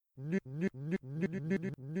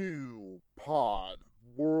New Pod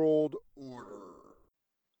World Order.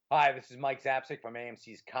 Hi, this is Mike Zapsik from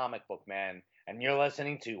AMC's Comic Book Man, and you're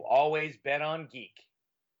listening to Always Bet on Geek.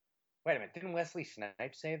 Wait a minute, didn't Wesley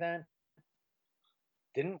Snipes say that?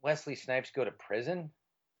 Didn't Wesley Snipes go to prison?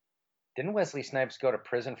 Didn't Wesley Snipes go to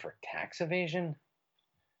prison for tax evasion?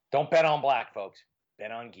 Don't bet on black, folks.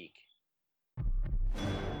 Bet on geek.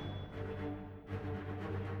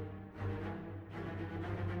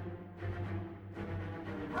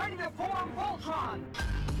 Ready to form Voltron!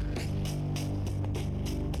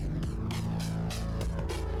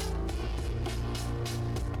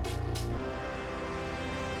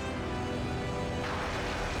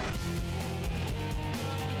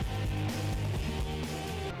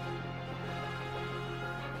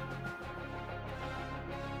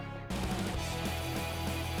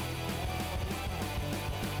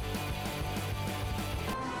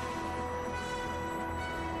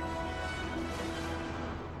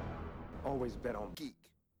 Always bet on geek.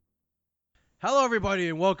 Hello, everybody,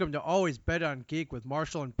 and welcome to Always Bet on Geek with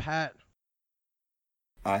Marshall and Pat.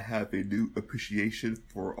 I have a new appreciation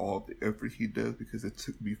for all the effort he does because it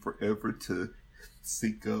took me forever to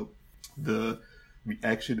sync up the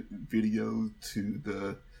reaction video to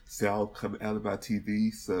the sound coming out of my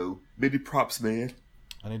TV. So many props, man.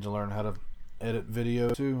 I need to learn how to edit video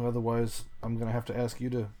too. Otherwise, I'm gonna have to ask you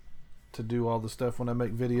to do all the stuff when I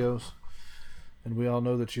make videos. And we all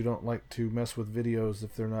know that you don't like to mess with videos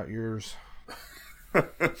if they're not yours.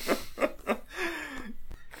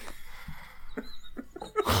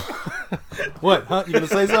 What? Huh? You gonna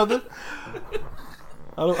say something?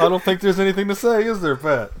 I don't think there's anything to say, is there,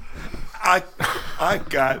 Pat? I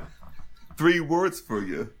got 3 words for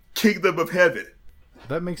you. Kingdom of Heaven.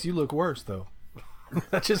 That makes you look worse, though.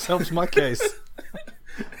 That just helps my case.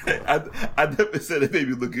 I never said it made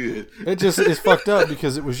me look good. It just is fucked up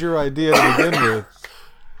because it was your idea to begin with.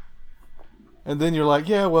 And then you're like,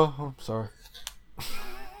 yeah, well, I'm sorry.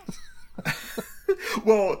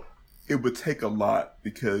 Well, it would take a lot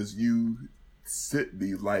because you sent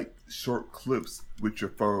me like short clips with your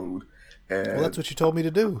phone. And Well, that's what you told me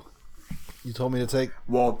to do. You told me to take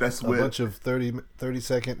that's a bunch of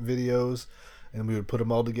 30-second videos and we would put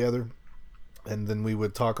them all together and then we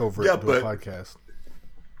would talk over it and do a podcast.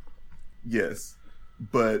 Yes,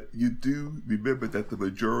 but you do remember that the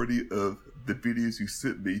majority of the videos you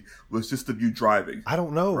sent me was just of you driving. I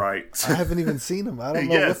don't know. Right. I haven't even seen them. I don't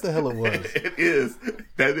know what the hell it was. It is.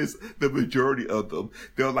 That is the majority of them.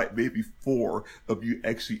 There are like maybe 4 of you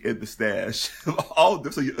actually in the stash. All of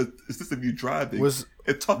them, so it's just of you driving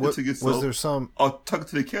and talking to yourself. Was there some? Or talking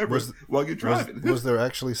to the camera while you're driving. Was there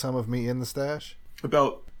actually some of me in the stash?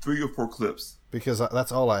 About 3 or 4 clips. Because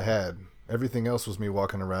that's all I had. Everything else was me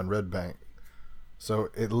walking around Red Bank. So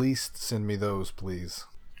at least send me those, please.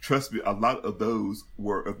 Trust me, a lot of those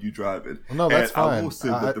were of you driving. Well, no, that's fine.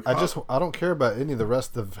 I I don't care about any of the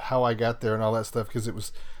rest of how I got there and all that stuff because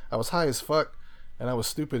I was high as fuck and I was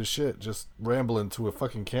stupid as shit, just rambling to a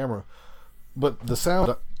fucking camera. But the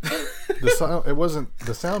sound wasn't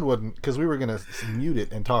because we were gonna mute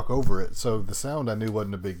it and talk over it. So the sound I knew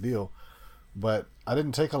wasn't a big deal. But I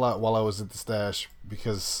didn't take a lot while I was at the stash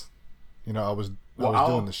because, I was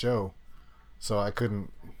doing the show, so I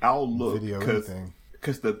couldn't video anything.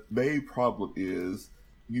 Because the main problem is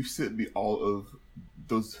you sent me all of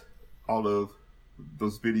those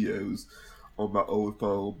videos on my old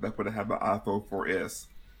phone back when I had my iPhone 4S.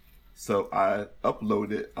 So I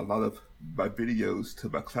uploaded a lot of my videos to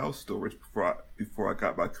my cloud storage before I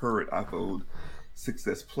got my current iPhone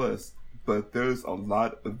 6S Plus. But there's a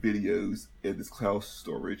lot of videos in this cloud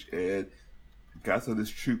storage, and guys on this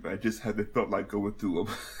troop, I just haven't felt like going through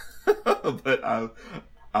them. But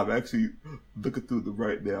I'm actually looking through them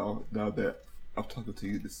right now that I'm talking to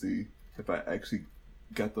you to see if I actually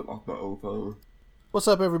got them off my old phone. What's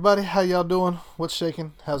up, everybody? How y'all doing? What's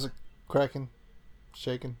shaking? How's it cracking?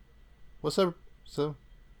 Shaking? What's up? So,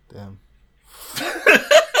 damn.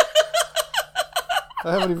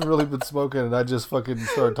 I haven't even really been smoking, and I just fucking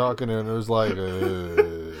started talking, and it was like,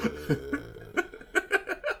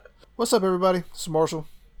 What's up, everybody? This is Marshall,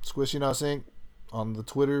 Squishy Not Sync, on the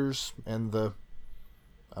Twitters and I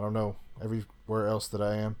don't know, everywhere else that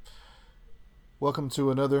I am. Welcome to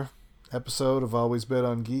another episode of Always Bet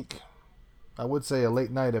on Geek. I would say a late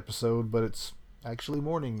night episode, but it's actually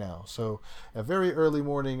morning now. So, a very early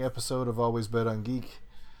morning episode of Always Bet on Geek.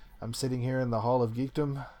 I'm sitting here in the Hall of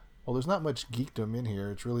Geekdom. Well, there's not much geekdom in here.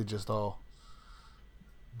 It's really just all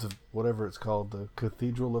whatever it's called, the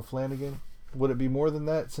Cathedral of Flanagan. Would it be more than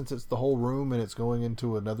that since it's the whole room and it's going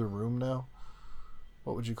into another room now?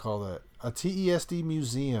 What would you call that? A TESD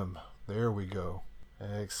museum. There we go.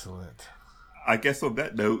 Excellent. I guess on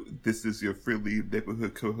that note, this is your friendly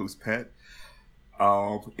neighborhood co-host Pat,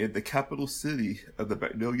 in the capital city of the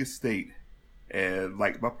Magnolia State. And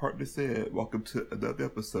like my partner said, welcome to another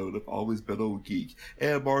episode of Always Been Old Geek.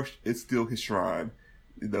 And Marsh, it's still his shrine.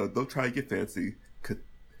 You know, don't try to get fancy.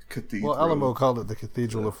 Cathedral. Well, Alamo called it the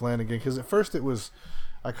Cathedral of Flanagan because at first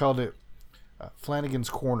I called it Flanagan's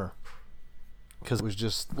Corner because it was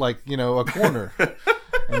just like, you know, a corner.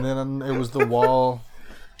 And then it was the wall.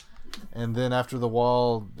 And then after the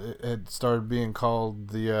wall, it had started being called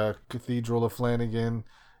the Cathedral of Flanagan.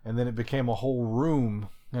 And then it became a whole room.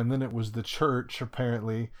 And then it was the church,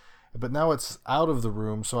 apparently. But now it's out of the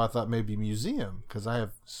room, so I thought maybe museum because I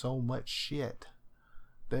have so much shit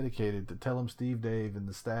dedicated to Tell 'em Steve Dave and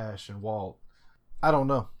the Stash and Walt. I don't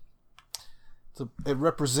know. It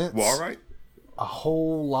represents well, all right. a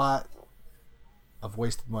whole lot of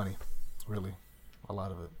wasted money. Really, a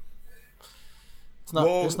lot of it. It's not.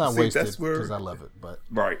 Well, it's not see, wasted that's where- because I love it. But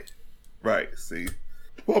Right. See,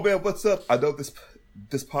 well, man, what's up? I know this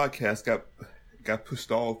podcast got pushed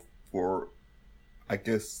off for, I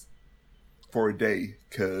guess, for a day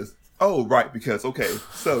because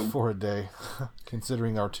so for a day,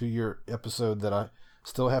 considering our 2-year episode that I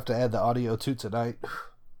still have to add the audio to tonight,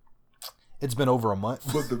 it's been over a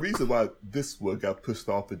month. But the reason why this one got pushed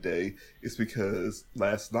off a day is because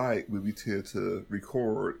last night when we tended to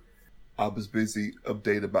record, I was busy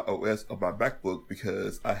updating my OS on my MacBook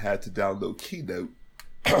because I had to download Keynote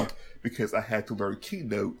because I had to learn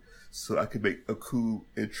Keynote so I could make a cool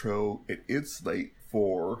intro and end slate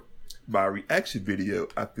for my reaction video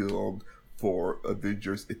I filmed for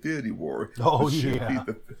Avengers Infinity War. Oh, Which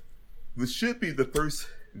should be the first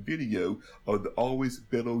video on the Always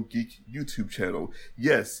Been On Geek YouTube channel.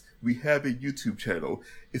 Yes, we have a YouTube channel.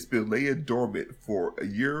 It's been laying dormant for a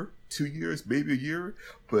year, 2 years, maybe a year,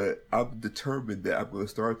 but I'm determined that I'm going to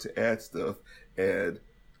start to add stuff, and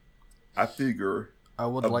I figure I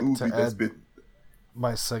would like to add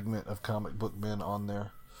my segment of Comic Book Men on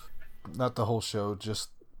there. Not the whole show, just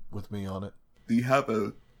with me on it. Do you have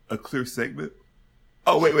a clear segment?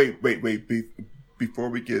 Oh, wait. Before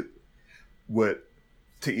we get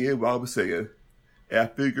to end what I was saying, I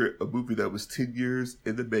figured a movie that was 10 years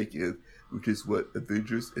in the making, which is what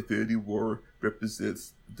Avengers Infinity War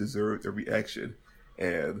represents, deserved a reaction.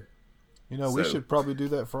 And you know, we should probably do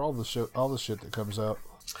that for all the shit that comes out.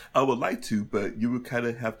 I would like to, but you would kind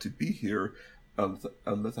of have to be here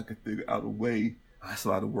unless I could figure out a way. That's a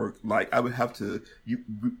lot of work. Like, I would have to,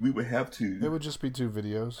 we would have to. It would just be 2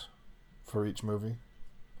 videos for each movie.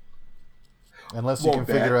 Unless you can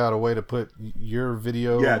figure out a way to put your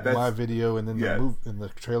video, my video, and then the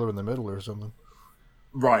trailer in the middle or something.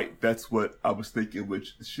 Right, that's what I was thinking,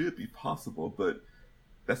 which should be possible, but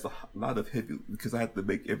that's a lot of heavy, because I have to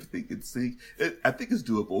make everything in sync. I think it's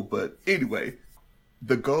doable, but anyway,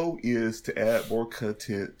 the goal is to add more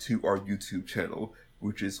content to our YouTube channel,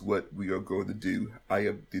 which is what we are going to do. I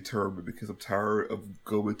am determined because I'm tired of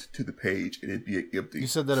going to the page and it being empty. You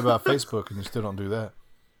said that about Facebook and you still don't do that.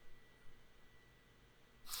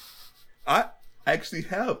 I actually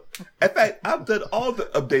have. In fact, I've done all the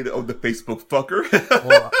updated on the Facebook, fucker.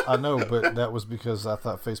 Well, I know, but that was because I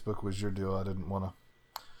thought Facebook was your deal. I didn't want to.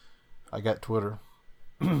 I got Twitter,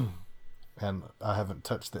 and I haven't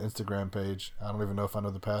touched the Instagram page. I don't even know if I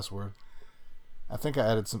know the password. I think I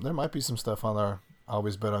added some. There might be some stuff on our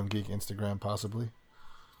Always Bet on Geek Instagram, possibly.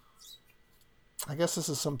 I guess this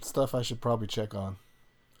is some stuff I should probably check on.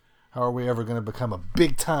 How are we ever going to become a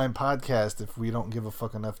big-time podcast if we don't give a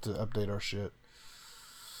fuck enough to update our shit?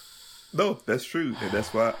 No, that's true, and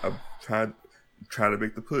that's why I'm trying to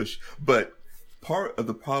make the push. But part of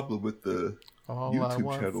the problem with the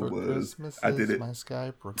YouTube channel was I did it. My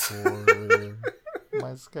Skype recorder.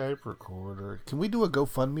 My Skype recorder. Can we do a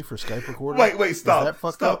GoFundMe for Skype recorder? Wait, stop.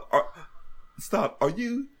 Stop. Are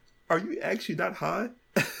you actually not high?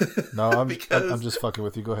 No, I'm just fucking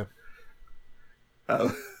with you. Go ahead.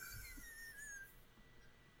 Oh.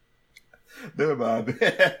 Never mind.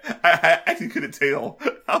 I actually couldn't tell.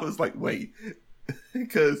 I was like, wait.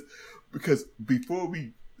 because before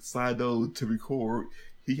we signed on to record,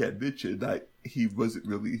 he had mentioned that he wasn't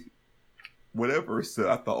really whatever. So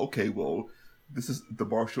I thought, okay, well, this is the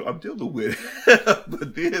Marshall I'm dealing with.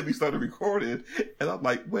 But then we started recording, and I'm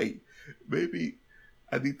like, wait, maybe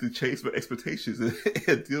I need to change my expectations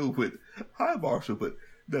and deal with hi Marshall. But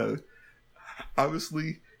no,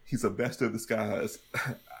 obviously he's a master of disguise.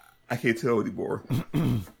 I can't tell anymore.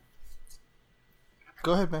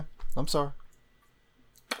 Go ahead, man. I'm sorry.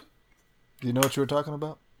 Do you know what you were talking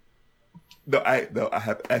about? No, I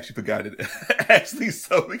have actually forgotten it. Actually,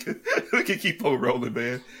 so we can keep on rolling,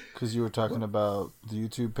 man. Because you were talking about the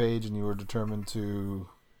YouTube page and you were determined to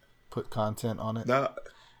put content on it. No,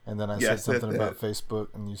 And then I said something about Facebook,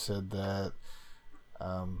 and you said that.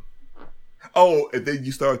 Oh, and then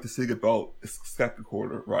you started to sing about Skype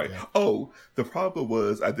recorder, right? Yeah. Oh, the problem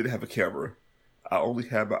was I didn't have a camera. I only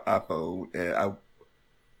had my iPhone, and I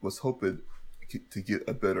was hoping to get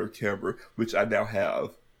a better camera, which I now have.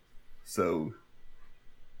 So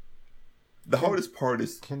the hardest part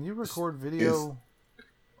is, Can you record video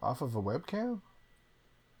off of a webcam?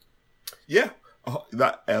 yeah,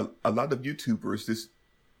 a lot of YouTubers just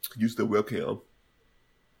use their webcam.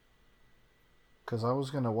 Because I was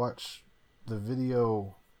going to watch the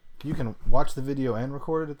video. You can watch the video and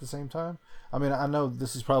record it at the same time? I mean, I know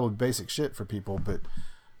this is probably basic shit for people, but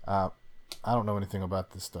I don't know anything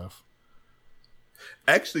about this stuff.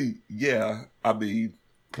 Actually, yeah, I mean,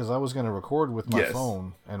 Because I was going to record with my Yes.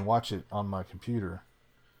 phone and watch it on my computer.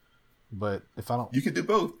 But if I don't... you can do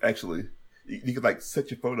both, actually. You can, like,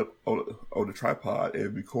 set your phone up on a tripod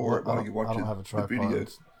and record while you're watching I don't have a the tripod. video.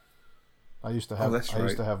 I used to have. That's I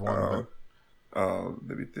used to right. have one. But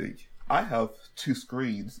Let me think. I have two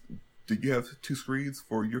screens. Do you have two screens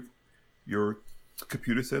for your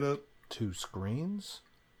computer setup? 2 screens?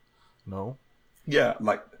 No. Yeah,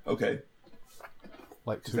 like, okay.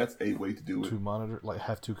 Like 'Cause two, that's a way to do it. 2 monitor, like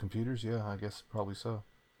have 2 computers? Yeah, I guess probably so.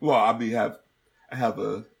 Well, I mean, I have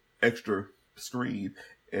a extra screen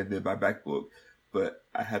and then my MacBook, but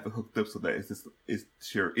I have it hooked up so that it's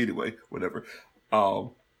shared anyway. Whatever.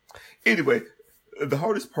 Anyway, the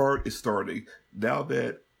hardest part is starting. Now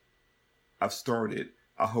that I've started,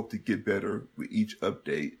 I hope to get better with each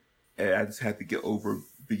update, and I just have to get over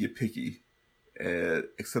being picky and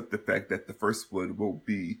accept the fact that the first one won't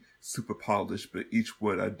be super polished, but each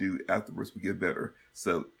one I do afterwards will get better.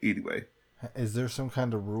 So anyway. Is there some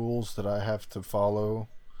kind of rules that I have to follow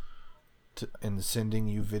in sending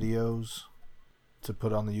you videos to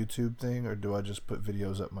put on the YouTube thing, or do I just put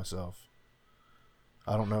videos up myself?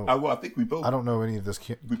 I don't know. Well, I think we both. I don't know any of this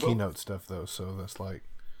both. Keynote stuff though, so that's like.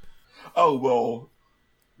 Oh, well,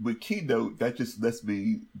 with Keynote, that just lets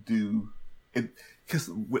me do it. Because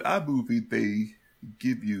with iMovie, they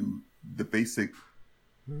give you the basic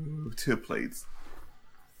templates.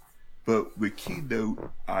 But with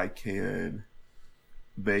Keynote, I can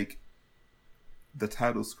make the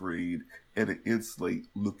title screen and an end slate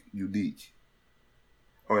look unique.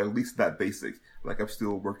 Or at least not basic. Like, I'm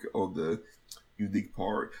still working on the unique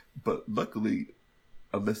part. But luckily,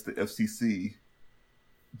 unless the FCC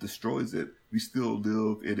destroys it, we still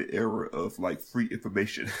live in an era of like free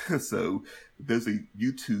information. So there's a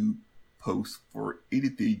YouTube post for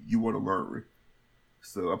anything you want to learn.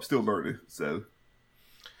 So I'm still learning. So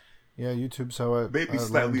Yeah, YouTube's how I maybe learned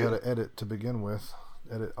slightly how to edit to begin with.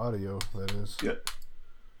 Edit audio, that is. yeah.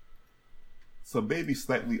 So maybe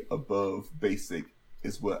slightly above basic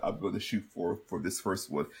is what I'm going to shoot for this first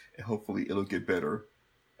one, and hopefully it'll get better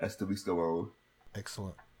as the weeks go on.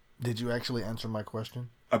 Excellent. Did you actually answer my question?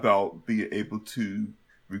 About being able to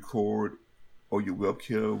record on your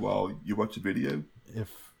webcam while you watch a video?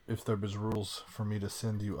 If there was rules for me to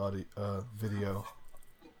send you audio, video.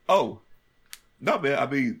 Oh, no, man. I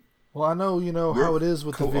mean, Well, I know We're how it is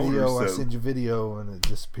with the co-owners, video. I so- send you video and it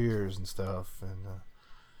disappears and stuff, and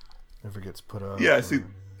never gets put up. yeah. See,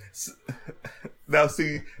 now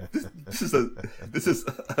see, this is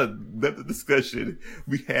another discussion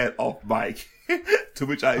we had off mic, to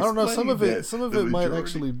which I I don't know. Some of explained it, that some of the it might majority-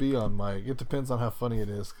 actually be on mic. It depends on how funny it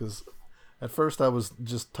is. Because at first I was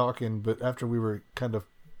just talking, but after we were kind of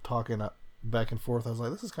talking back and forth, I was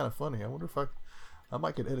like, "This is kind of funny. I wonder if I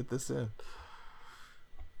might could edit this in."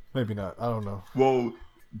 Maybe not. I don't know. Well,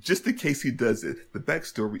 just in case he does it, the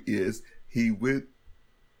backstory is he went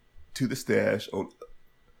to the stash on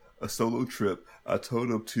a solo trip. I told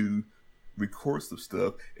him to record some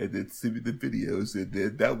stuff and then send me the videos, and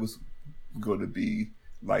then that was going to be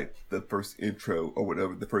like the first intro or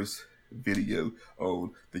whatever, the first video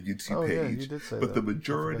on the YouTube Oh page. yeah, you did say but that. the I forgot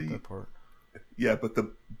majority, that part. yeah, but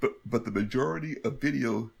the majority of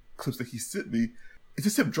video clips that he sent me, it's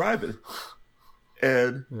just him driving,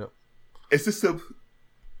 and Yep. it's just him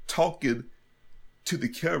talking to the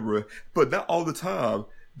camera, but not all the time.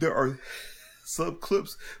 There are some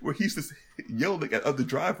clips where he's just yelling at other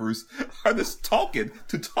drivers or just talking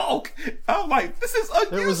to talk. I'm like, this is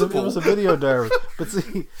unusable. It was a video diary. But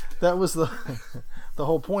see, that was the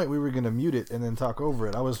whole point. We were going to mute it and then talk over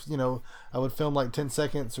it. I would film like 10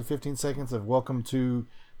 seconds or 15 seconds of welcome to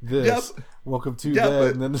this, Yep. welcome to Yeah, that.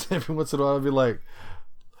 but- And then every once in a while I'd be like,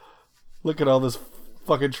 look at all this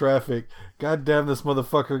fucking traffic. God damn this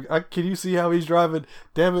motherfucker. Can you see how he's driving?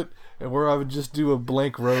 Damn it. And where I would just do a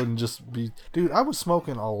blank road and just be... Dude, I was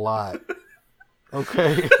smoking a lot.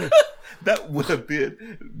 Okay? That would have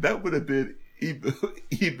been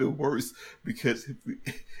even worse, because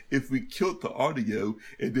if we killed the audio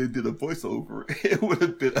and then did a voiceover, it would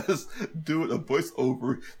have been us doing a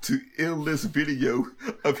voiceover to endless video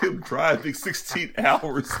of him driving 16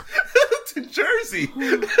 hours to Jersey.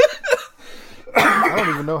 I don't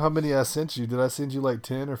even know how many I sent you. Did I send you like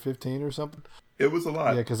 10 or 15 or something? It was a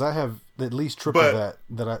lot. Yeah, because I have at least triple that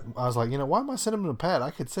I was like, why am I sending them to Pat?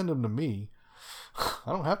 I could send them to me.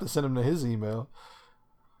 I don't have to send them to his email.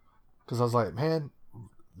 Because I was like, man,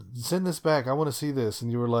 send this back. I want to see this.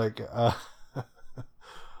 And you were like, I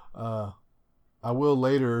will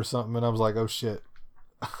later or something. And I was like, oh shit,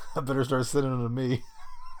 I better start sending them to me.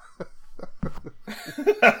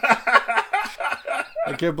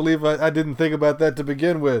 I can't believe I didn't think about that to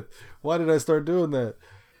begin with. Why did I start doing that?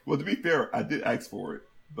 Well, to be fair, I did ask for it,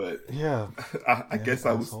 but yeah, I guess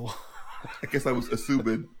I was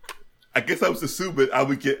assuming I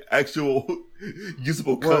would get actual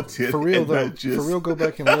usable content. For real and though, not just... for real, go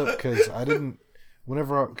back and look, because I didn't.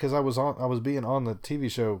 Because I was being on the TV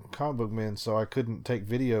show Comic Book Men, so I couldn't take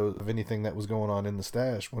video of anything that was going on in the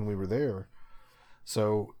stash when we were there.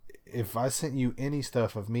 So if I sent you any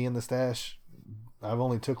stuff of me in the stash, I've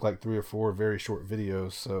only took like 3 or 4 very short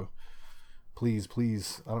videos. So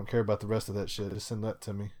please, I don't care about the rest of that shit. Just send that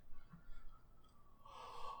to me.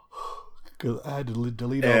 Because I had to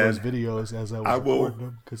delete all those videos as I was recording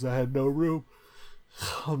them, because I had no room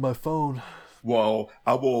on my phone. Well,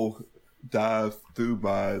 I will dive through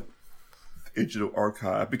my digital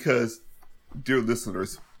archive, because, dear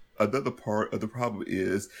listeners, another part of the problem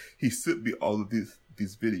is he sent me all of these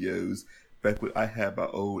videos back when I had my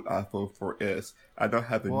old iPhone 4S. I now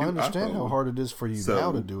have a new iPhone. Well, I understand how hard it is for you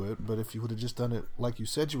now to do it, but if you would have just done it like you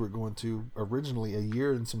said you were going to originally a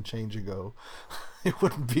year and some change ago, it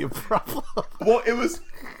wouldn't be a problem. Well, it was...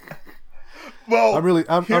 Well, I'm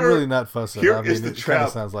really not fussing. Here I mean, is the it trap. kind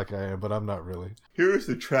of sounds like I am, but I'm not really. Here is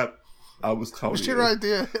the trap I was caught in. It was your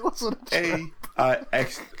idea. It wasn't a trap.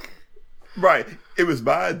 Right. It was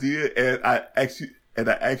my idea, and I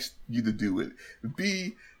asked you to do it.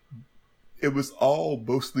 B, it was all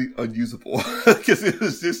mostly unusable, because it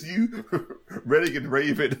was just you ranting and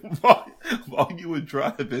raving while you were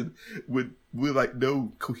driving with like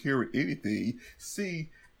no coherent anything. C,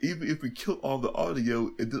 even if we killed all the audio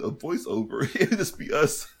and did a voiceover, it would just be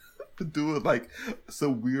us doing like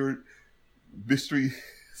some weird mystery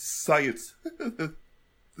science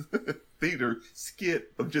theater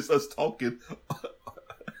skit of just us talking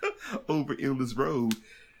over endless road.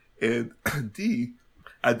 And D,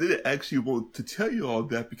 I didn't actually want to tell you all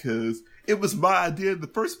that because it was my idea in the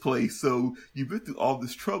first place. So you've been through all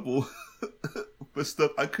this trouble for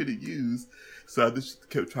stuff I couldn't use. So I just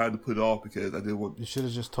kept trying to put it off because I didn't want... You should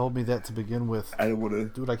have just told me that to begin with. I didn't want to...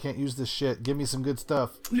 Dude, I can't use this shit. Give me some good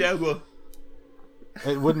stuff. Yeah, well...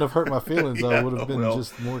 It wouldn't have hurt my feelings. Yeah, I would have been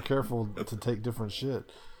just more careful to take different shit.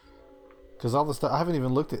 Because all the stuff... I haven't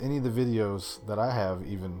even looked at any of the videos that I have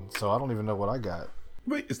even. So I don't even know what I got.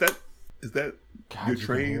 Wait, is that God, your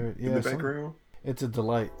train in the background? It's a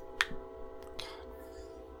delight.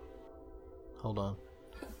 Hold on.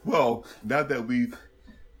 Well, now that we've...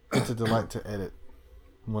 It's a delight to edit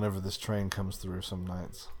whenever this train comes through some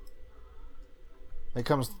nights. It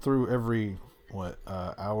comes through every,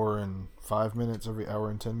 hour and 5 minutes, every hour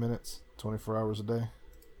and 10 minutes, 24 hours a day.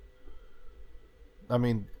 I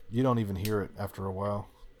mean, you don't even hear it after a while.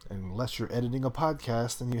 Unless you're editing a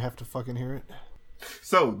podcast, then you have to fucking hear it.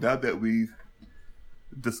 So, now that we've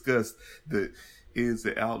discussed the ins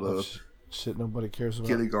and outs of shit nobody cares about,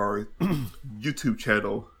 getting our YouTube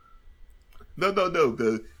channel. No,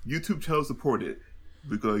 the YouTube channel supported.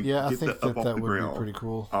 We're going to get I think that up off the would ground. Be pretty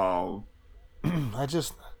cool. I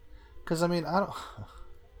just, because I mean,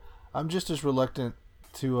 I'm just as reluctant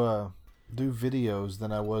to do videos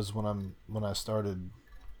than I was when I started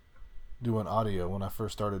doing audio, when I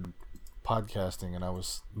first started podcasting, and I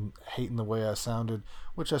was hating the way I sounded,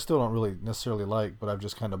 which I still don't really necessarily like, but I've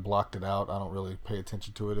just kind of blocked it out. I don't really pay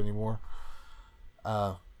attention to it anymore.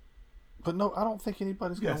 But no, I don't think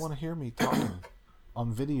anybody's going to want to hear me talking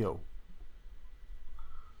on video.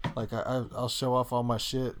 Like, I'll show off all my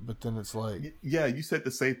shit, but then it's like... Yeah, you said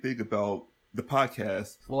the same thing about the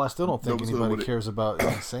podcast. Well, I still don't think anybody cares about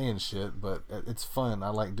saying shit, but it's fun. I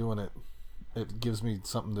like doing it. It gives me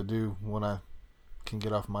something to do when I can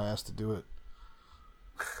get off my ass to do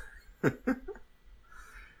it.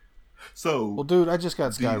 So... Well, dude, I just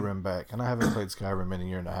got Skyrim back, and I haven't played Skyrim in a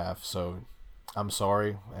year and a half, so I'm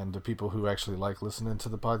sorry, and the people who actually like listening to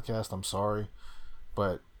the podcast, I'm sorry,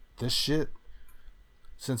 but this shit,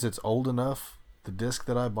 since it's old enough, the disc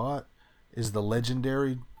that I bought is the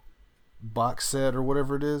Legendary box set or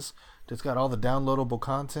whatever it is. It's got all the downloadable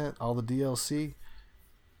content, all the DLC,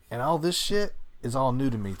 and all this shit is all new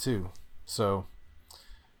to me too. So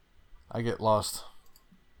I get lost.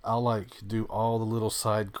 I'll like do all the little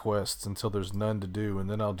side quests until there's none to do, and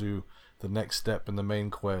then I'll do the next step in the main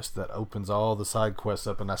quest that opens all the side quests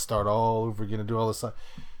up, and I start all over again and do all the side.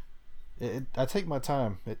 I take my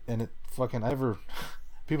time,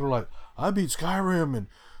 people are like, I beat Skyrim in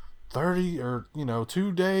 30 or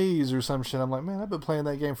 2 days or some shit. I'm like, man, I've been playing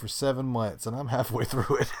that game for 7 months and I'm halfway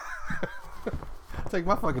through it. I take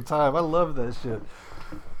my fucking time. I love that shit.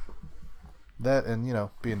 That and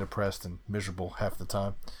being depressed and miserable half the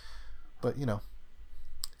time, but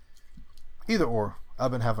either or,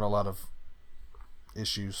 I've been having a lot of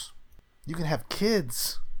issues. You can have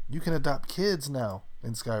kids. You can adopt kids now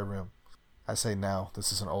in Skyrim. I say now,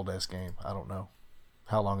 this is an old ass game. I don't know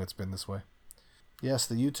how long it's been this way. Yes,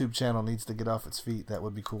 the YouTube channel needs to get off its feet. That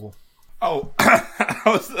would be cool. Oh, I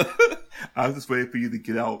was just waiting for you to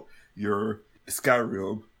get out your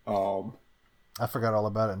Skyrim. I forgot all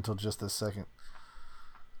about it until just this second.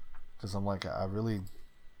 Because I'm like, I really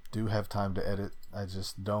do have time to edit. I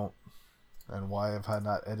just don't. And why have I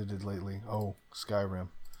not edited lately? Oh, Skyrim.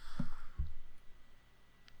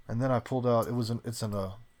 And then I pulled out, it's an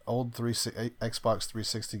old Xbox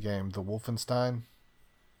 360 game, the Wolfenstein,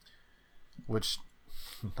 which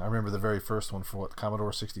I remember the very first one for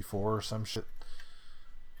Commodore 64 or some shit.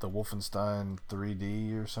 The Wolfenstein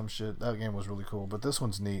 3D or some shit. That game was really cool, but this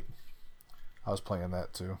one's neat. I was playing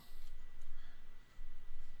that too.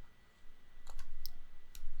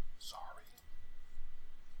 Sorry.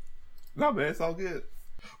 No, man, it's all good.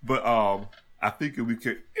 But I think we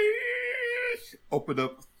could open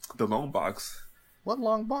up the long box. What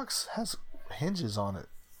long box has hinges on it?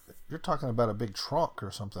 You're talking about a big trunk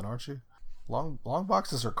or something, aren't you? Long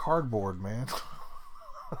boxes are cardboard, man.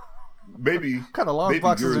 Maybe what kind of long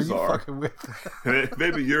boxes are you fucking with?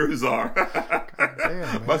 Maybe yours are.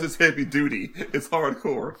 Damn, mine's just heavy duty. It's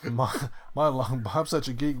hardcore. I'm such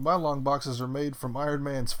a geek. My long boxes are made from Iron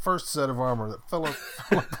Man's first set of armor that fell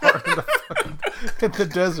apart in the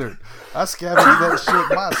desert. I scavenged that shit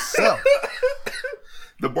myself.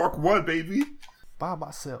 The Mark 1, baby. By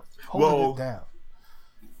myself. Holding it down.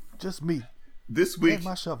 Just me. This week. And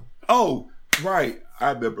my shovel. Oh, right.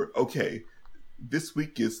 I remember. Okay. This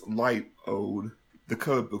week is light on the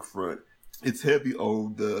comic book front. It's heavy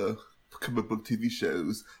on the comic book TV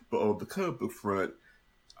shows, but on the comic book front,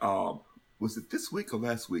 was it this week or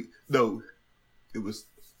last week? No, it was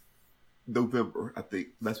November, I think.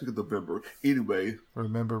 Last week of November. Anyway.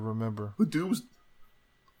 Remember. Go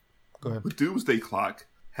ahead. The Doomsday Clock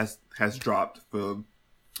has dropped from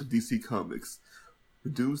DC Comics. The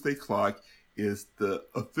Doomsday Clock is the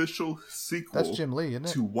official sequel That's Jim Lee, isn't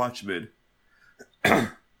it? to Watchmen.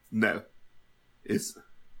 No. It's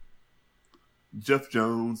Jeff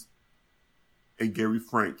Jones and Gary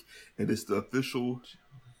Frank, and it's the official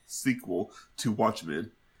sequel to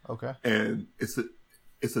Watchmen. Okay. And it's a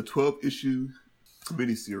 12-issue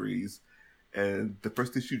miniseries, and the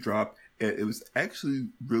first issue dropped, and it was actually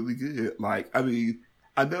really good. Like, I mean,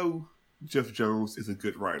 I know Jeff Jones is a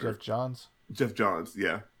good writer. Jeff Johns,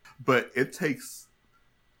 yeah. But it takes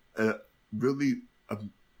a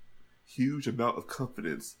huge amount of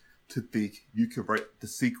confidence to think you can write the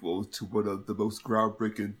sequel to one of the most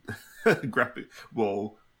groundbreaking graphic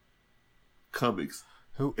comics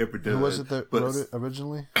ever done. Who was it that wrote it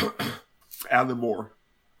originally? Alan Moore.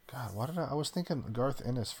 God, why did I was thinking Garth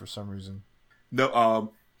Ennis for some reason.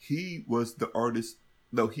 No, he was the artist.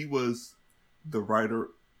 No, he was the writer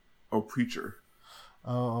or Preacher.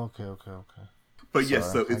 Oh, okay. But Sorry,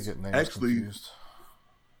 yes, so confused.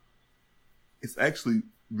 It's actually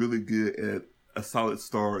really good at a solid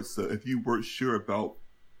start. So if you weren't sure about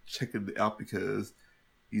checking it out because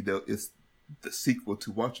it's the sequel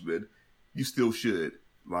to Watchmen, you still should.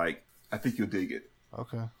 Like, I think you'll dig it.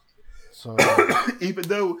 Okay. So even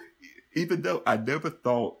though I never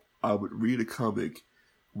thought I would read a comic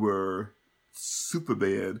where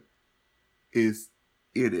Superman is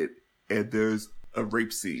in it and there's a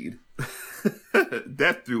rape scene.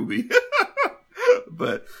 That threw me.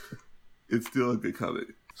 But it's still a good comic.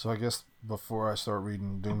 So I guess before I start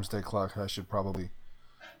reading Doomsday Clock, I should probably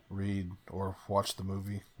read or watch the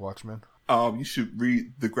movie Watchmen. You should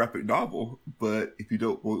read the graphic novel, but if you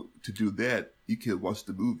don't want to do that, you can watch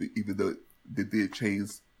the movie, even though they did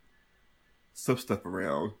change some stuff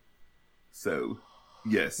around. So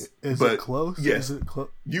Yes. Is but it close? Yes. Is it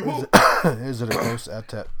You will. Is it a close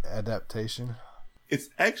adaptation? It's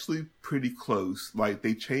actually pretty close. Like,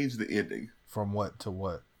 they changed the ending. From what to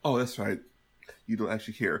what? Oh, that's right. You don't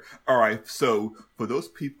actually care. All right. So, for those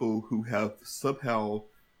people who have somehow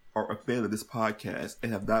are a fan of this podcast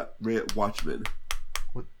and have not read Watchmen,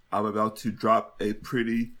 What? I'm about to drop a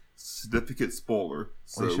pretty significant spoiler.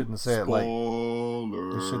 So, Well, you shouldn't say it like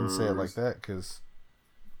spoilers. you shouldn't say it like that because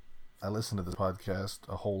I listen to this podcast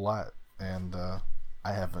a whole lot and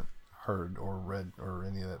I haven't heard or read or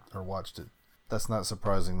any of that or watched it. That's not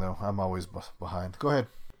surprising though. I'm always behind. Go ahead.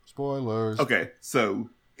 Spoilers. Okay, so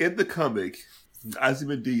in the comic,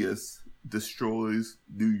 Ozymandias destroys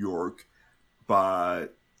New York by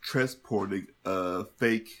transporting a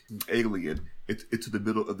fake alien into the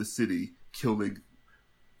middle of the city, killing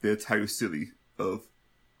the entire city of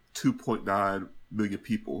 2.9 million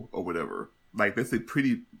people or whatever. Like, that's a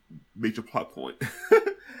pretty major plot point.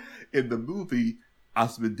 In the movie,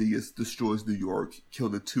 Ozymandias destroys New York,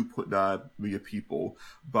 killing 2.9 million people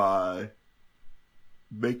by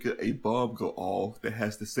making a bomb go off that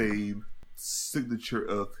has the same signature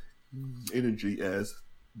of energy as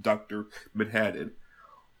Dr. Manhattan,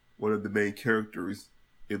 one of the main characters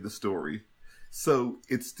in the story. So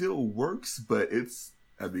it still works, but it's,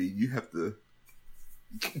 I mean, you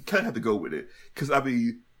kind of have to go with it. Because, I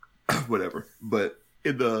mean, whatever. But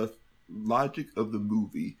in the logic of the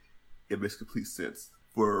movie, it makes complete sense.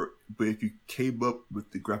 But if you came up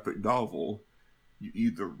with the graphic novel, you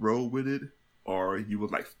either roll with it or you were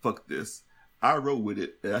like, fuck this. I roll with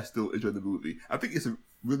it and I still enjoy the movie. I think it's a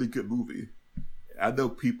really good movie. I know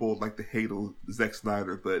people like to hate on Zack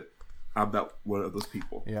Snyder, but I'm not one of those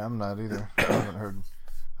people. Yeah, I'm not either. I haven't heard.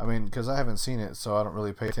 I mean, because I haven't seen it, so I don't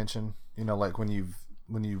really pay attention. You know, like when you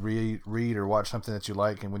read or watch something that you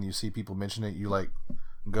like, and when you see people mention it, you like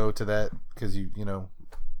go to that because you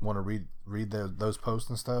want to read those posts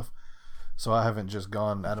and stuff. So I haven't just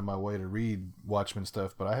gone out of my way to read Watchmen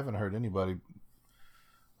stuff, but I haven't heard anybody,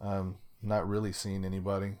 not really seen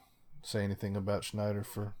anybody say anything about Schneider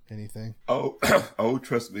for anything. Oh,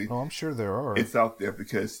 trust me. Oh, I'm sure there are. It's out there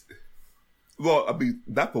because, well, I mean,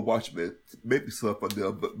 not for Watchmen, maybe some on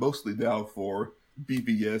them, but mostly now for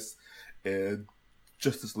BVS and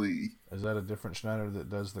Justice League. Is that a different Schneider that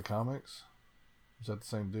does the comics? Is that the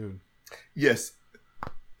same dude? Yes.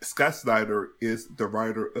 Scott Snyder is the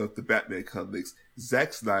writer of the Batman comics.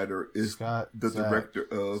 Zack Snyder is director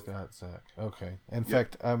of... Zack. Okay. In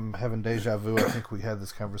fact, I'm having deja vu. I think we had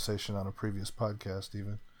this conversation on a previous podcast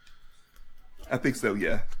even. I think so,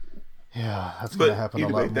 yeah. Yeah, that's going to happen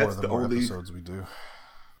anyway, a lot more the more episodes we do.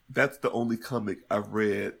 That's the only comic I've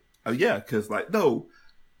read. Yeah, because, like, no,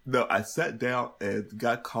 I sat down and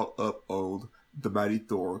got caught up on The Mighty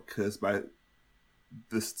Thor because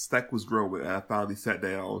the stack was growing, and I finally sat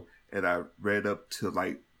down and I read up to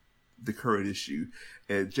like the current issue.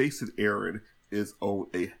 And Jason Aaron is on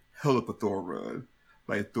a hell of a Thor run.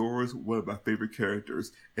 Like, Thor is one of my favorite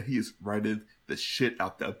characters, and he is writing the shit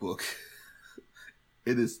out that book.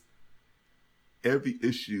 It is, every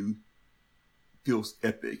issue feels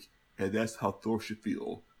epic, and that's how Thor should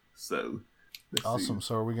feel. So, awesome.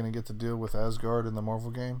 So, are we going to get to deal with Asgard in the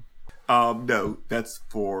Marvel game? No, that's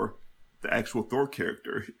for the actual Thor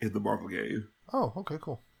character in the Marvel game. Oh, okay,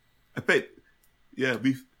 cool. I think, yeah,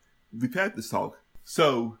 we've had this talk.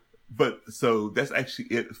 So that's actually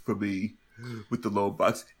it for me with the load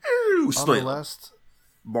box. Ew, on the last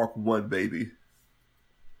Mark 1, baby.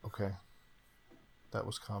 Okay, that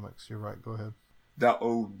was comics. You're right. Go ahead. Now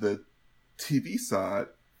on the TV side,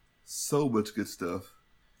 so much good stuff.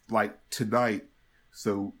 Like tonight,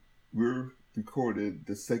 so we're recording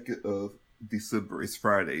the 2nd of December. It's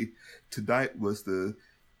Friday. Tonight was the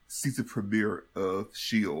season premiere of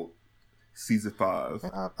S.H.I.E.L.D. season 5.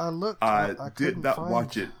 I looked. I did not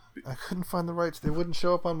watch it. I couldn't find the rights. They wouldn't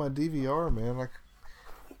show up on my DVR, man. Like,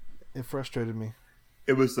 it frustrated me.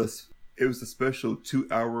 It was a special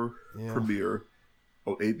 2-hour premiere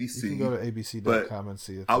on ABC. You can go to abc.com and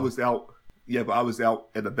see it. I was out. Yeah, but I was out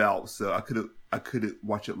and about, so I couldn't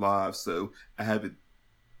watch it live. So I haven't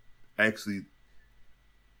actually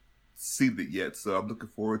seen it yet, so I'm looking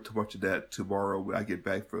forward to watching that tomorrow when I get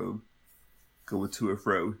back from going to and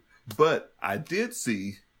fro. But I did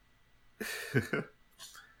see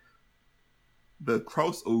the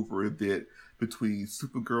crossover event between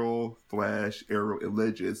Supergirl, Flash, Arrow, and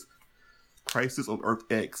Legends, Crisis on Earth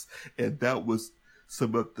X, and that was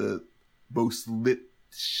some of the most lit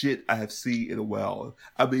shit I have seen in a while.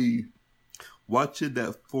 I mean, watching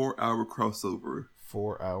that 4-hour crossover.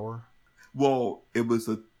 4 hour? Well, it was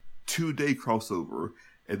a 2-day crossover,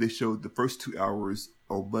 and they showed the first 2 hours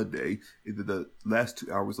on Monday, and then the last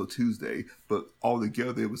 2 hours on Tuesday. But all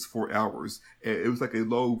together, it was 4 hours, and it was like a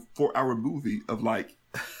long 4-hour movie of like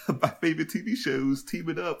my favorite TV shows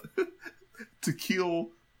teaming up to kill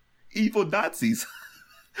evil Nazis.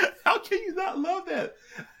 How can you not love that?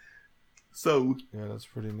 So Yeah, that's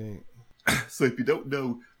pretty neat. So if you don't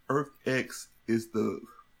know, Earth X is the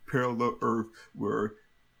parallel Earth where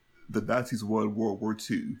the Nazis won World War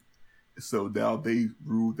II. So now they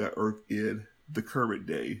rule that Earth in the current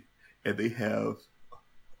day, and they have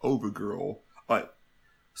Overgirl.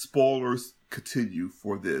 Spoilers continue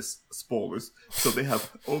for this. Spoilers. So they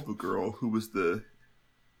have Overgirl, who was the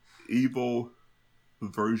evil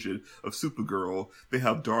version of Supergirl. They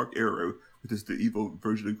have Dark Arrow, which is the evil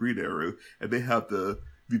version of Green Arrow, and they have the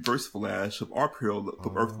Reverse Flash of our parallel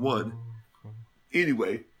from Earth 1.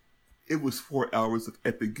 Anyway, it was 4 hours of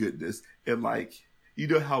epic goodness, and like, you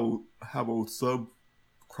know how on some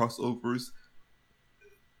crossovers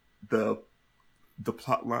the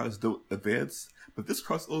plot lines don't advance, but this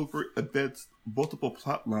crossover advanced multiple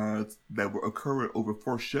plot lines that were occurring over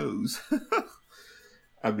 4 shows.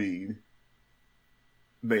 I mean,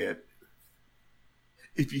 man,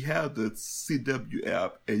 if you have the CW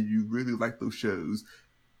app and you really like those shows,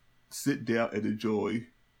 sit down and enjoy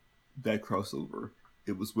that crossover.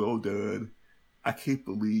 It was well done. I can't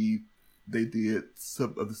believe they did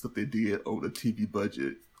some of the stuff they did on a TV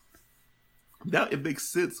budget. Now it makes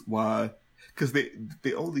sense why, because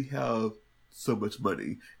they only have so much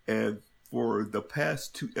money, and for the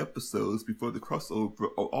past 2 episodes before the crossover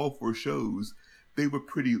on all 4 shows, they were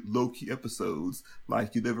pretty low-key episodes.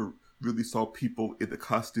 Like, you never really saw people in the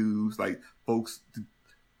costumes. Like, folks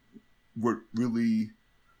were really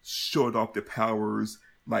showing off their powers.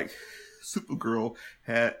 Like, Supergirl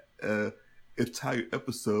had an entire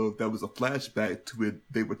episode that was a flashback to when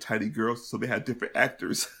they were tiny girls, so they had different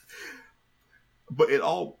actors. But it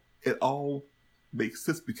all makes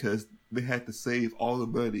sense because they had to save all the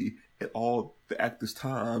money and all the actors'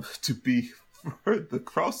 time to be for the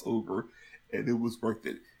crossover, and it was worth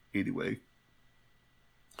it anyway.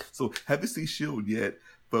 So, haven't seen S.H.I.E.L.D. yet,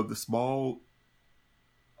 but the small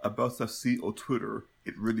amounts I've seen on Twitter,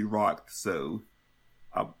 it really rocked, so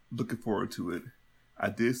I'm looking forward to it. I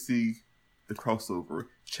did see the crossover.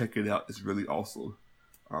 Check it out. It's really awesome.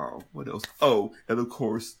 What else? Oh, and of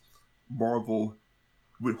course, Marvel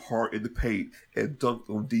went hard in the paint and dunked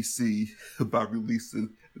on DC by releasing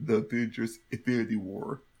the Avengers Infinity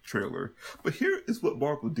War trailer. But here is what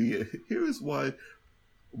Marvel did. Here is why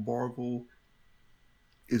Marvel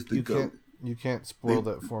is the GOAT. You can't spoil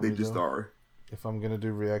that for me, They just though. are. If I'm going to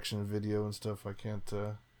do reaction video and stuff, I can't...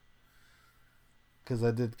 Because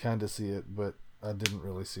I did kind of see it, but I didn't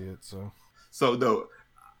really see it, so... So, no,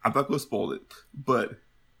 I'm not going to spoil it, but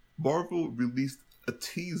Marvel released a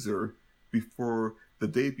teaser the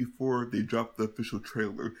day before they dropped the official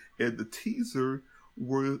trailer, and the teaser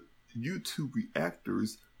were YouTube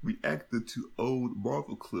reactors reacted to old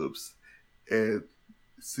Marvel clips and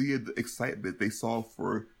seeing the excitement they saw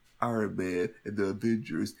for Iron Man and the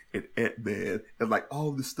Avengers and Ant-Man and like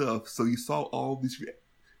all this stuff. So you saw all these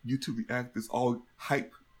YouTube reactors all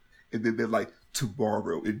hype, and then they're like,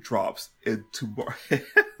 tomorrow it drops, and tomorrow.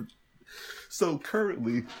 So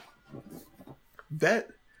currently, that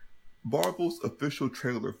Marvel's official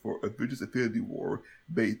trailer for Avengers Infinity War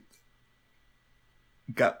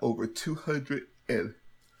got over 200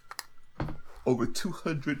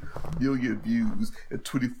 million views in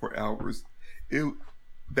 24 hours.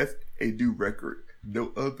 That's a new record.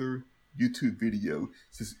 No other YouTube video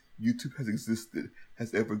since YouTube has existed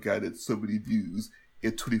has ever gotten so many views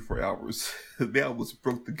in 24 hours. They almost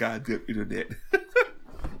broke the goddamn internet.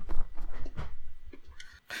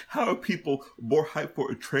 How are people more hyped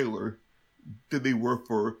for a trailer than they were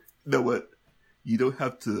for, you know what? You don't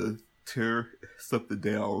have to tear something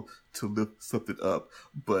down to lift something up.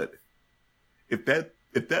 But if that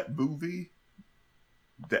movie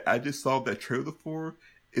that I just saw that trailer for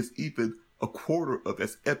is even a quarter of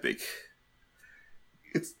as epic,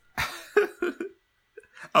 it's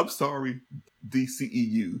I'm sorry,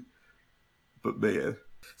 DCEU, but man.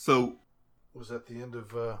 So Was that the end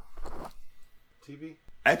of TV?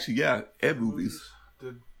 actually, yeah, and movies.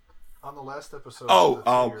 On the last episode,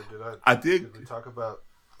 did we talk about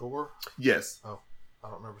Thor? Yes. Oh, I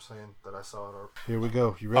don't remember saying that I saw it. Here we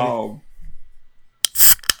go. You ready?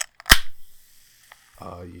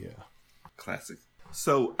 Yeah. Classic.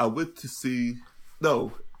 So I went to see.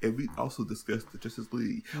 No, and we also discussed the Justice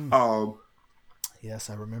League. Yes,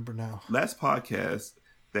 I remember now. Last podcast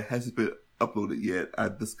that hasn't been uploaded yet, I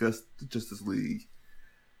discussed the Justice League,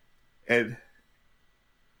 and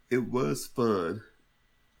it was fun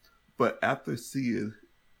But after seeing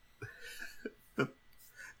the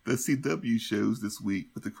CW shows this week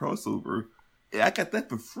with the crossover, I got that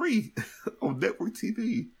for free on network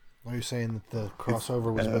TV. Are you saying that the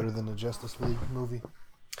crossover was better than the Justice League movie?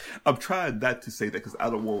 I'm trying not to say that because I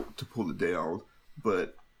don't want to pull it down,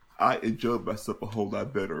 but I enjoyed myself a whole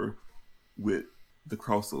lot better with the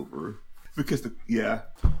crossover. Because,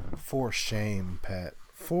 For shame, Pat.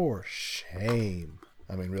 For shame.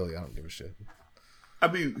 I mean, really, I don't give a shit. I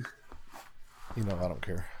mean... You know I don't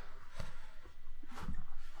care.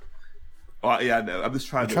 Oh, yeah, I know. I'm just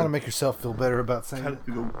trying to make yourself feel better about saying it.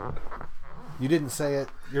 You didn't say it.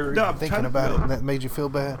 You're thinking about it and that made you feel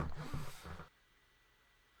bad?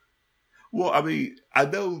 Well, I mean, I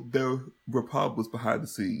know there were problems behind the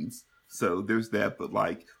scenes, so there's that, but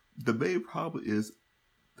like, the main problem is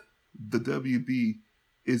the WB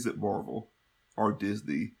isn't Marvel or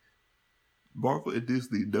Disney. Marvel and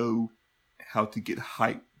Disney know how to get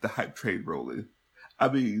the hype train rolling. I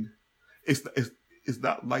mean, it's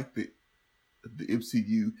not like the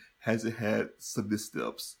MCU hasn't had some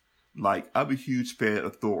missteps. Like, I'm a huge fan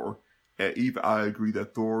of Thor, and even I agree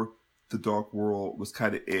that Thor: The Dark World was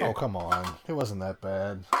kind of Oh, come on. It wasn't that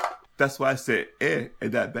bad. That's why I said and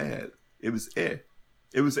that bad. It was It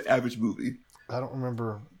was an average movie. I don't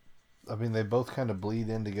remember. I mean, they both kind of bleed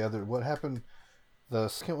in together. What happened? The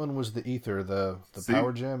second one was the ether, the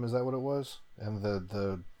power gem. Is that what it was? And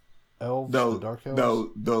the elves, the dark elves?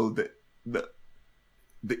 No.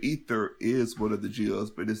 The ether is one of the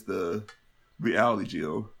gems, but it's the reality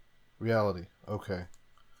gem. Reality, okay.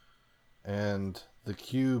 And the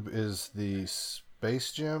cube is the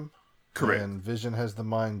space gem? Correct. And Vision has the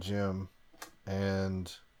mind gem.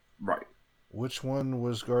 And... Right. Which one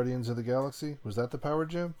was Guardians of the Galaxy? Was that the power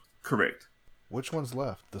gem? Correct. Which one's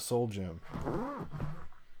left? The soul gem.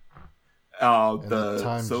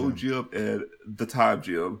 The soul gem and the time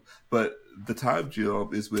gem. But the time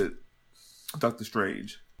gem is with Doctor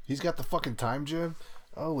Strange. He's got the fucking time gem?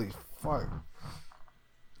 Holy fuck.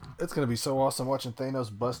 It's gonna be so awesome watching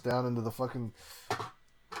Thanos bust down into the fucking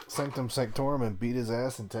Sanctum Sanctorum and beat his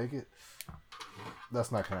ass and take it.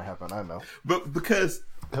 That's not gonna happen, I know. But because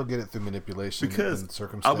he'll get it through manipulation and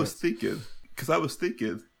circumstance. I was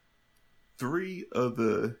thinking 3 of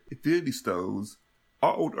the Infinity Stones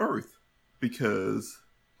are on Earth because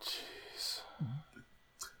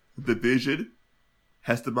the Vision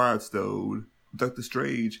has the Mind Stone, Doctor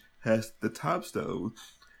Strange has the Time Stone,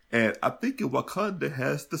 and I'm thinking Wakanda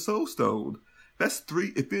has the Soul Stone. That's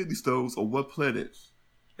 3 Infinity Stones on one planet,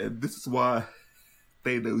 and this is why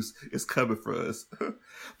Thanos is coming for us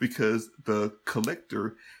because the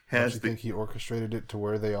Collector has. Don't you think he orchestrated it to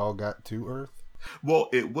where they all got to Earth? Well,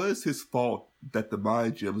 it was his fault that the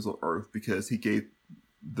Mind Gem was on Earth because he gave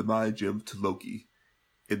the Mind Gem to Loki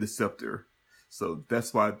in the Scepter, so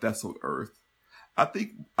that's why that's on Earth. I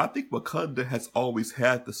think Wakanda has always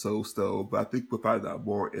had the Soul Stone, but I think we'll find out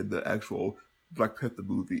more in the actual Black Panther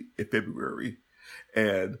movie in February,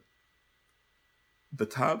 and the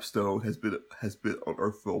Time Stone has been on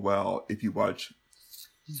Earth for a while. If you watch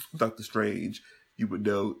Doctor Strange, you would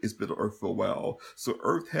know it's been on Earth for a while. So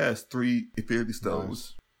Earth has 3 Infinity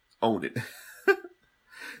Stones on it.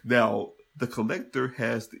 Now the Collector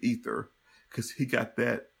has the Ether because he got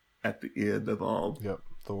that at the end of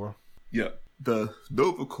Thor. Yep. The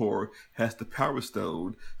Nova Corps has the Power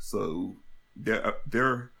Stone, so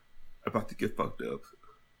they're about to get fucked up.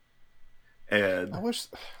 And I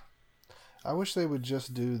wish they would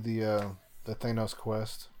just do the Thanos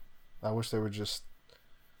quest. I wish they would just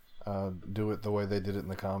do it the way they did it in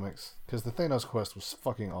the comics, because the Thanos quest was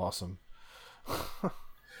fucking awesome.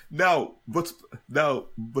 Now, what's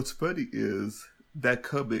funny is that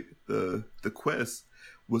comic, the quest,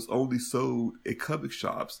 was only sold in comic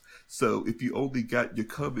shops. So if you only got your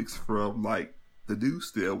comics from like the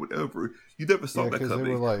newsstand or whatever, you never saw that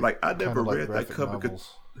comic. Like I never read that comic.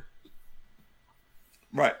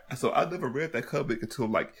 Right. So I never read that comic until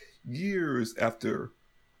like years later.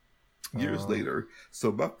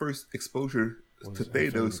 So my first exposure to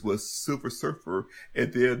Thanos was Silver Surfer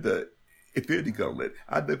and then the Infinity Gauntlet.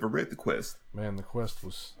 I never read the quest. Man, the quest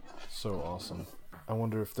was so awesome. I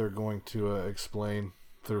wonder if they're going to explain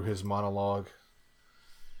through his monologue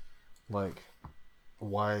like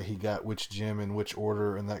why he got which gem in which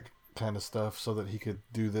order and that kind of stuff, so that he could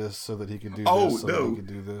do this, so that he could do this, so that he could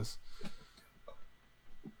do this.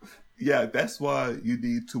 Yeah, that's why you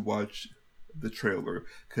need to watch the trailer,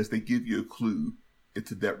 because they give you a clue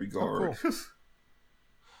into that regard. Oh, cool.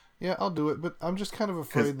 Yeah, I'll do it, but I'm just kind of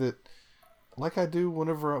afraid that, like I do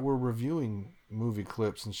whenever we're reviewing movie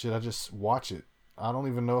clips and shit, I just watch it. I don't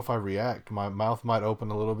even know if I react. My mouth might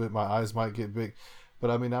open a little bit, my eyes might get big, But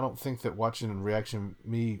I mean, I don't think that watching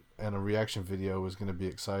me and a reaction video is going to be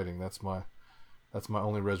exciting. That's my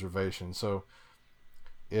only reservation. So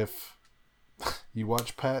if you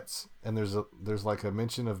watch Pat's and there's like a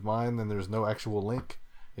mention of mine and there's no actual link,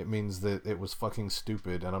 it means that it was fucking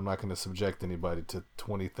stupid, and I'm not going to subject anybody to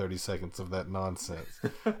 20-30 seconds of that nonsense.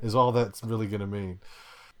 Is all that's really going to mean.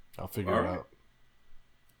 I'll figure it out.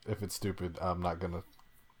 If it's stupid, I'm not going to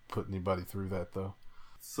put anybody through that, though.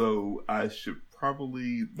 So I should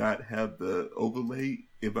probably not have the overlay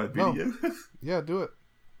in my video? No. Yeah, do it.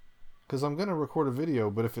 Because I'm going to record a video,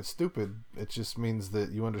 but if it's stupid, it just means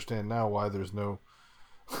that you understand now why there's no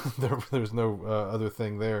there's no other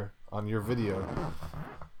thing there on your video.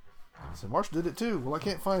 So Marsh did it too. Well, I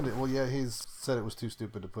can't find it. Well, yeah, he's said it was too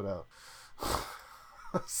stupid to put out.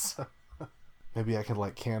 So, maybe I could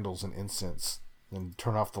light candles and incense and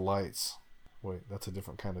turn off the lights. Wait, that's a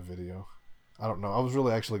different kind of video. I don't know. I was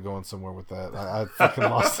really actually going somewhere with that. I fucking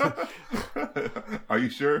lost it. Are you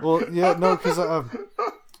sure? Well, yeah, no, because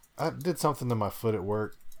I did something to my foot at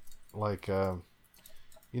work. Like, you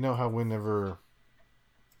know how whenever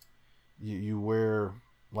you wear,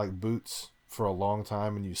 like, boots for a long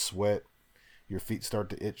time and you sweat, your feet start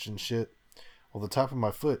to itch and shit? Well, the top of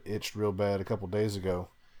my foot itched real bad a couple days ago.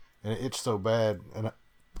 And it itched so bad, and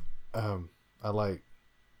I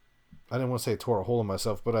didn't want to say I tore a hole in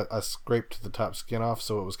myself, but I scraped the top skin off,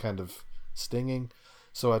 so it was kind of stinging.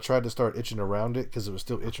 So I tried to start itching around it because it was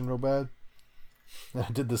still itching real bad. And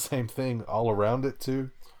I did the same thing all around it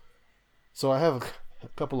too. So I have a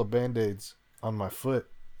couple of Band-Aids on my foot.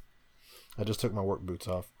 I just took my work boots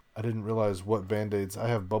off. I didn't realize what Band-Aids. I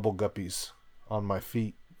have bubble guppies on my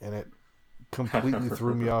feet, and it completely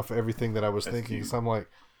threw me off everything that I was thinking. Cute. So I'm like,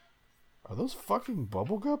 are those fucking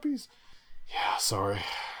bubble guppies? Yeah, sorry.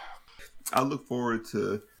 I look forward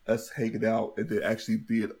to us hanging out and then actually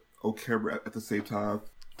being on camera at the same time.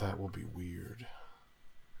 That will be weird.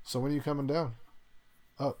 So when are you coming down?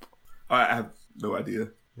 Up? I have no idea.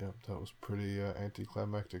 Yeah, that was pretty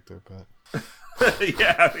anticlimactic there, Pat.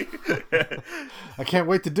 Yeah. I can't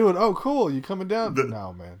wait to do it. Oh, cool. You coming down?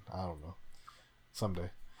 No, man. I don't know.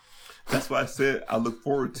 Someday. That's why I said I look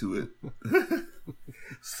forward to it.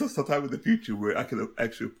 So sometime in the future where I can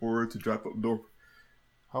actually afford to drive up north.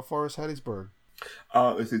 How far is Hattiesburg?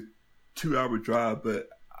 It's a 2-hour drive, but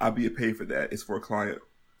I'll be paid for that. It's for a client.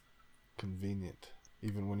 Convenient.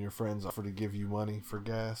 Even when your friends offer to give you money for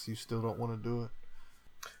gas, you still don't want to do it?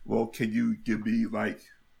 Well, can you give me like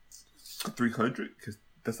 300? Because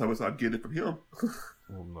that's how much I'm getting from him.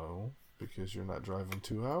 Well, no, because you're not driving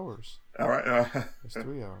 2 hours. All right. It's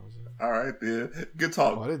 3 hours. All right, then. Good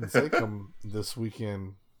talk. Well, I didn't say come this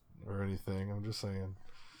weekend or anything. I'm just saying.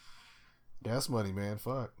 Gas money, man.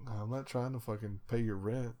 Fuck. I'm not trying to fucking pay your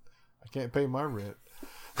rent. I can't pay my rent.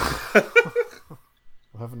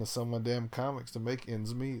 I'm having to sell my damn comics to make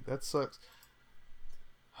ends meet. That sucks.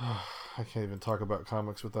 I can't even talk about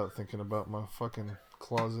comics without thinking about my fucking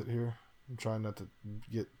closet here. I'm trying not to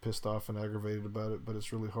get pissed off and aggravated about it, but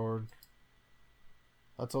it's really hard.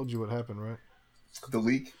 I told you what happened, right? The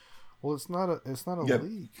leak? Well, it's not a Yep.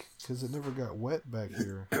 leak because it never got wet back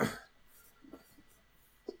here.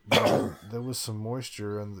 There was some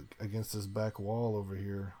moisture against this back wall over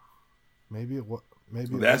here. Maybe it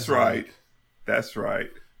That's was right. leak. That's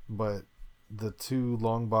right. But the 2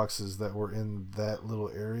 long boxes that were in that little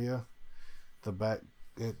area, the back,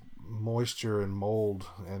 it moisture and mold,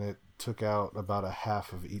 and it took out about a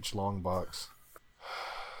half of each long box.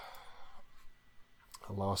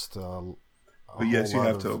 I lost a But yes, whole you lot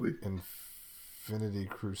have of told me. Infinity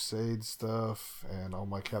Crusade stuff and all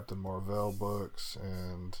my Captain Marvel books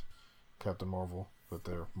and Captain Marvel, but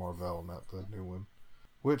they're Marvel, not the new one.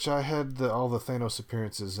 Which I had all the Thanos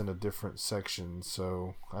appearances in a different section,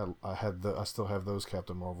 so I still have those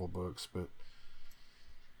Captain Marvel books, but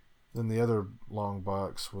then the other long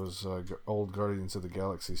box was old Guardians of the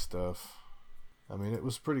Galaxy stuff. I mean, it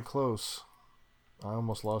was pretty close. I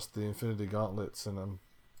almost lost the Infinity Gauntlets, and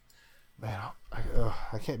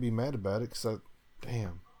I can't be mad about it because I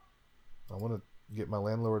want to get my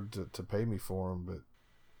landlord to pay me for them, but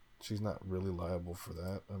she's not really liable for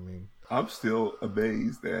that. I mean, I'm still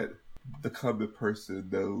amazed that the common person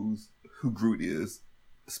knows who Groot is.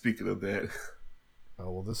 Speaking of that.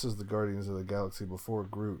 Oh, well, this is the Guardians of the Galaxy before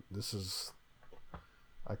Groot.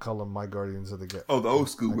 I call them my Guardians of the Galaxy. Oh, the old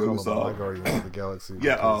school I call was them my Guardians of the Galaxy.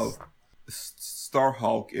 yeah,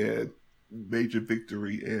 Starhawk and Major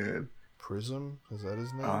Victory and Prism? Is that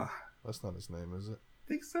his name? That's not his name, is it?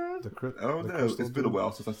 Think so? I don't know. It's been a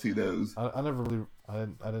while since I've seen those. I never really, I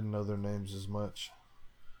didn't know their names as much.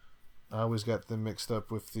 I always got them mixed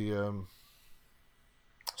up with the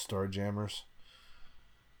Starjammers.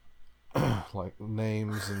 like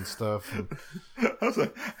names and stuff. And, I was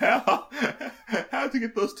like, how'd you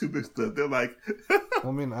get those two mixed up? They're like,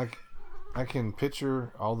 I mean, I can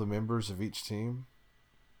picture all the members of each team,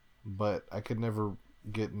 but I could never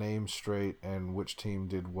get names straight and which team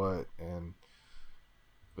did what.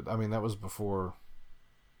 But I mean, that was before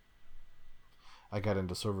I got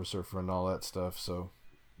into Silver Surfer and all that stuff. So,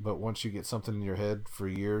 but once you get something in your head for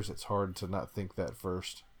years, it's hard to not think that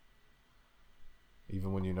first.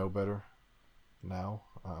 Even when you know better. Now,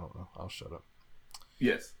 I don't know. I'll shut up.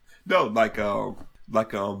 yes, no,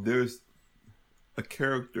 there's a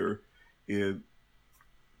character in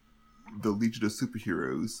the Legion of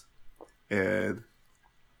Superheroes, and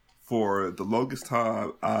for the longest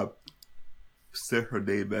time, I said her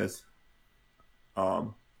name as, I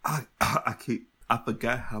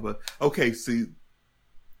forgot how. Okay, see,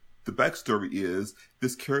 the backstory is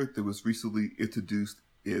this character was recently introduced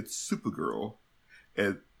in Supergirl.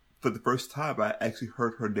 And for the first time, I actually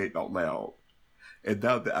heard her name out loud. And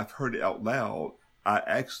now that I've heard it out loud, I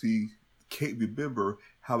actually can't remember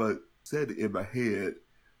how I said it in my head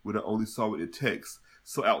when I only saw it in text.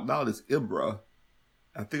 So out loud is Imbra.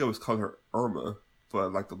 I think I was calling her Irma for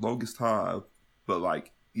like the longest time. But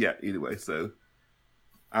like, yeah, anyway, so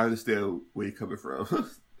I understand where you're coming from.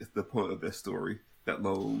 It's the point of that story. That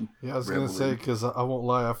long. Yeah, I was going to say, because I won't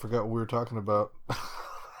lie, I forgot what we were talking about.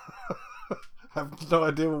 I have no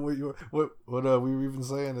idea what we were even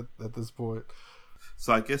saying at this point.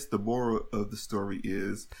 So I guess the moral of the story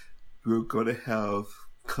is we're going to have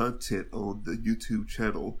content on the YouTube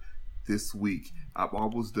channel this week. I'm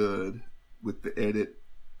almost done with the edit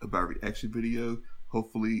of my reaction video.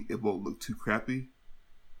 Hopefully it won't look too crappy.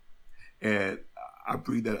 And I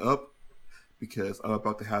bring that up because I'm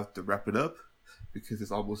about to have to wrap it up because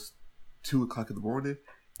it's almost 2 o'clock in the morning.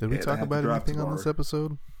 Did we talk about anything on this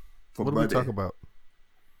episode? What did we talk about?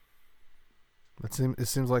 It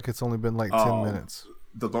seems like it's only been like 10 minutes.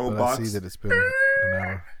 The long but box. I see that it's been an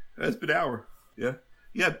hour. It's been an hour. Yeah.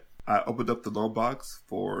 Yeah. I opened up the long box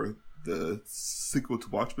for the sequel to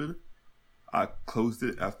Watchmen. I closed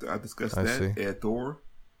it after I discussed that and Thor.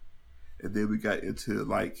 And then we got into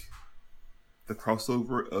like the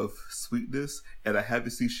crossover of Sweetness. And I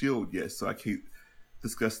haven't seen S.H.I.E.L.D. yet, so I can't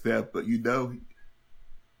discuss that. But you know,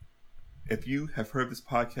 if you have heard this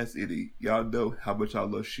podcast any, y'all know how much I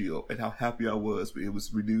love S.H.I.E.L.D. and how happy I was when it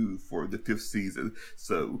was renewed for the 5th season.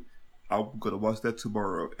 So I'm going to watch that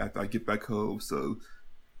tomorrow after I get back home. So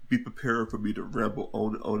be prepared for me to ramble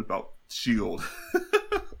on and on about S.H.I.E.L.D.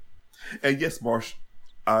 And yes, Marsh,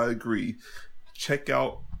 I agree. Check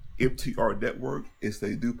out MTR Network. It's a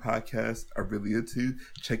new podcast I'm really into.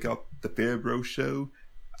 Check out the Fan Bro Show.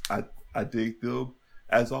 I dig them.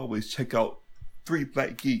 As always, check out 3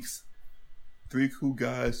 Black Geeks. 3 cool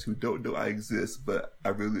guys who don't know I exist, but I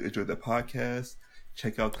really enjoy that podcast.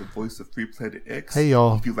 Check out the voice of Free Planet X. Hey,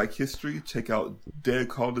 y'all. If you like history, check out Dan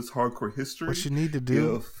Calder's Hardcore History. What you need to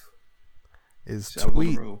do is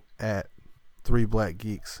tweet at 3 Black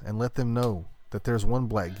Geeks and let them know that there's one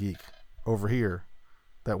black geek over here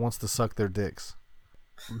that wants to suck their dicks.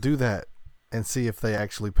 Do that and see if they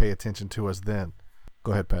actually pay attention to us then.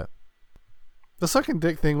 Go ahead, Pat. The sucking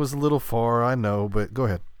dick thing was a little far, I know, but go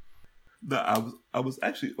ahead. No, I was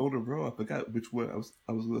actually on the row. I forgot which one I was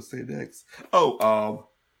going to say next. Oh,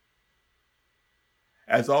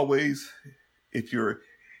 as always, if you're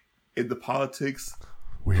into politics,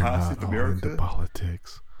 we're not all into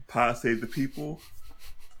politics. Pod Save the People,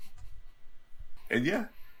 and yeah,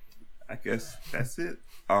 I guess that's it.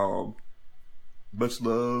 Much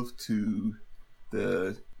love to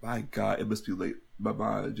the. My God, it must be late. My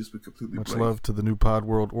mind just went completely blank. Much love to the New Pod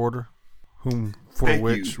World Order. We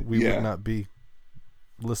would not be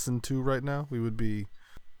listened to right now. We would be,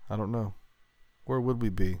 I don't know. Where would we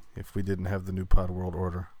be if we didn't have the New Pod World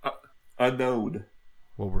Order? Unknown.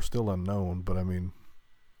 Well, we're still unknown, but I mean...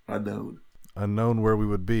 Unknown. Unknown where we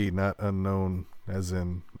would be, not unknown as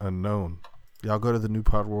in unknown. Y'all go to the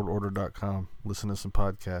newpodworldorder.com. Listen to some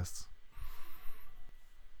podcasts.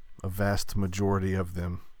 A vast majority of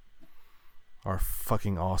them are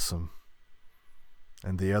fucking awesome.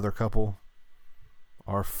 And the other couple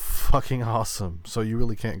are fucking awesome. So you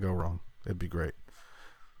really can't go wrong. It'd be great.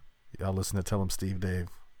 Y'all listen to Tell 'em Steve Dave.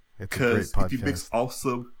 It's a great podcast. If you mix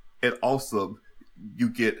awesome and awesome, you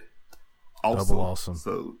get awesome. Double awesome.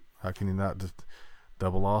 So how can you not just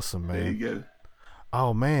double awesome, man? There you go.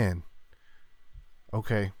 Oh, man.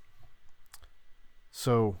 Okay.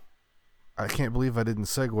 So I can't believe I didn't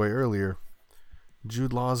segue earlier.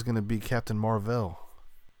 Jude Law is going to be Captain Marvel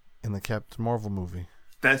in the Captain Marvel movie.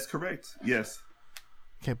 That's correct. Yes.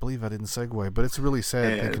 Can't believe I didn't segue, but it's really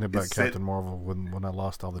sad And thinking about it said- Captain Marvel when I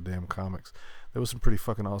lost all the damn comics. There was some pretty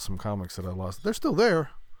fucking awesome comics that I lost. They're still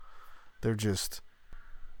there. They're just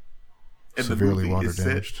in the severely movie, water it's set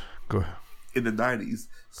damaged. Go ahead. in the 90s.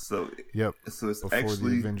 So Yep. so it's Before the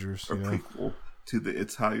actually Avengers, a yeah. prequel to the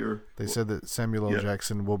entire. They said that Samuel L. Yeah.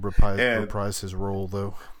 Jackson will And- reprise his role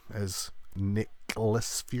though as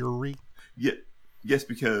Nicholas Fury. Yeah, yes,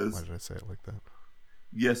 because Why did I say it like that?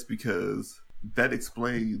 Yes, because that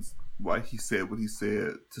explains why he said what he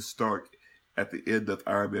said to Stark at the end of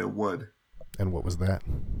Iron Man 1. And what was that?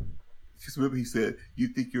 Because remember he said, "You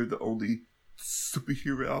think you're the only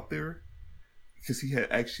superhero out there?" Because he had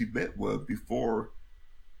actually met one before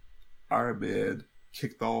Iron Man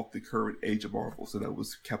kicked off the current Age of Marvel. So that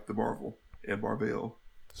was Captain Marvel and Marvel.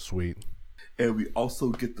 Sweet. And we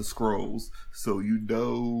also get the Skrulls, so you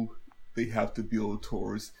know they have to build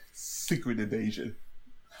towards Secret Invasion.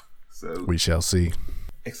 So We shall see.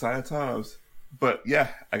 exciting times. But yeah,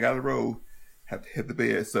 I gotta roll. Have to hit the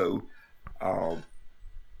bed. So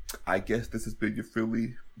I guess this has been your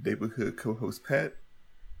friendly neighborhood co-host Pat,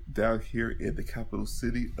 down here in the capital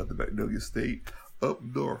city of the Magnolia State. Up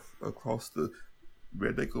north across the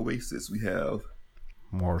Redneck Oasis, we have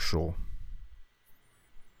Marshall.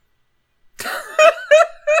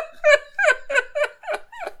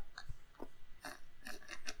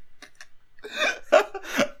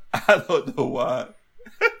 I don't know why,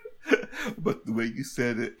 but the way you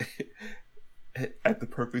said it at the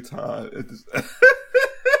perfect time, it just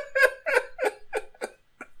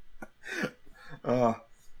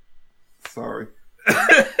sorry.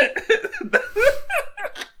 I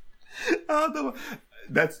don't know.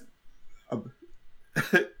 That's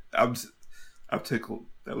I'm tickled.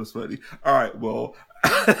 That was funny. All right, well,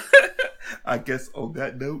 I guess on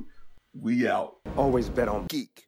that note, we out. Always bet on geek.